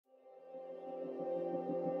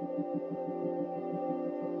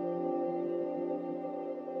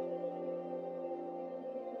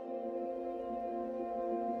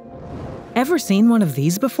Ever seen one of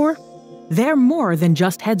these before? They're more than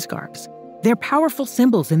just headscarves. They're powerful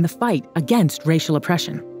symbols in the fight against racial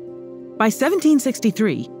oppression. By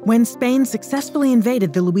 1763, when Spain successfully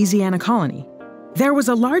invaded the Louisiana colony, there was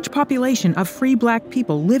a large population of free Black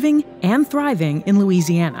people living and thriving in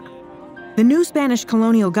Louisiana. The new Spanish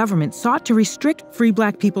colonial government sought to restrict free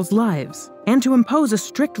Black people's lives and to impose a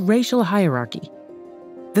strict racial hierarchy.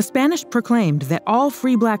 The Spanish proclaimed that all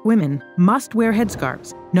free Black women must wear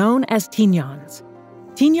headscarves, known as Tignons.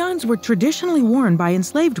 Tignons were traditionally worn by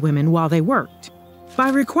enslaved women while they worked. By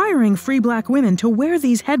requiring free Black women to wear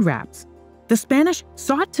these head wraps, the Spanish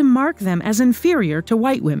sought to mark them as inferior to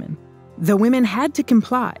white women. The women had to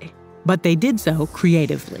comply, but they did so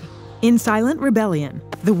creatively. In silent rebellion,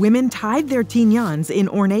 the women tied their Tignons in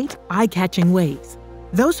ornate, eye-catching ways.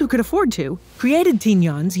 Those who could afford to created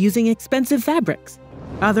Tignons using expensive fabrics.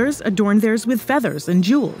 Others adorned theirs with feathers and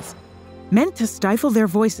jewels. Meant to stifle their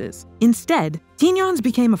voices, instead, Tignons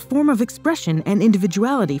became a form of expression and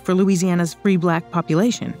individuality for Louisiana's free Black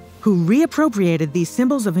population, who reappropriated these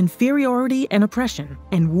symbols of inferiority and oppression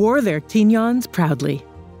and wore their Tignons proudly.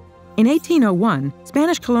 In 1801,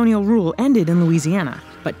 Spanish colonial rule ended in Louisiana,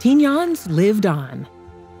 but Tignons lived on.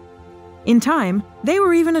 In time, they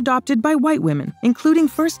were even adopted by white women, including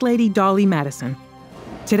First Lady Dolly Madison.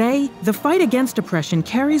 Today, the fight against oppression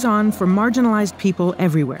carries on for marginalized people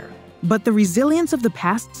everywhere. But the resilience of the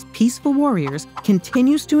past's peaceful warriors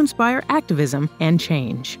continues to inspire activism and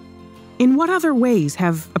change. In what other ways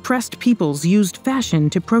have oppressed peoples used fashion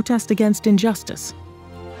to protest against injustice?